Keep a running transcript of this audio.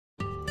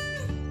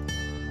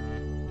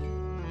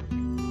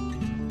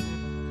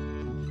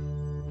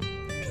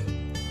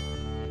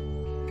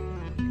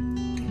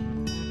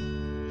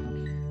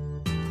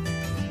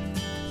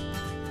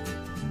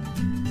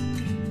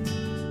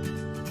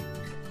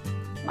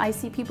I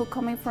see people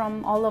coming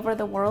from all over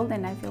the world,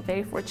 and I feel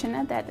very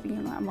fortunate that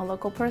I'm a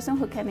local person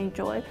who can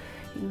enjoy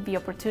the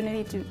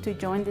opportunity to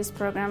join this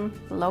program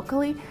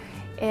locally.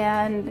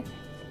 And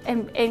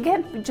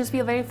again, just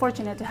feel very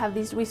fortunate to have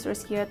this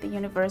resource here at the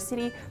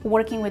university,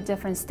 working with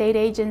different state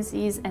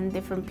agencies and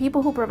different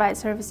people who provide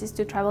services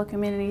to tribal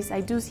communities.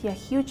 I do see a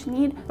huge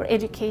need for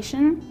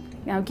education,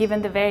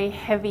 given the very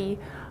heavy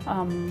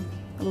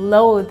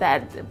load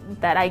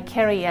that I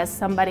carry as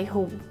somebody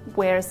who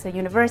wears a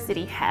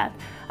university hat.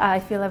 I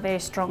feel a very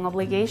strong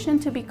obligation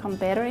to become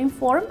better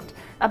informed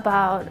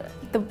about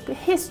the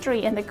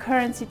history and the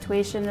current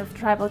situation of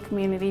tribal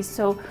communities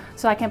so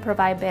I can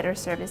provide better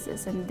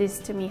services, and this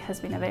to me has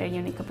been a very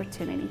unique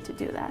opportunity to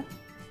do that.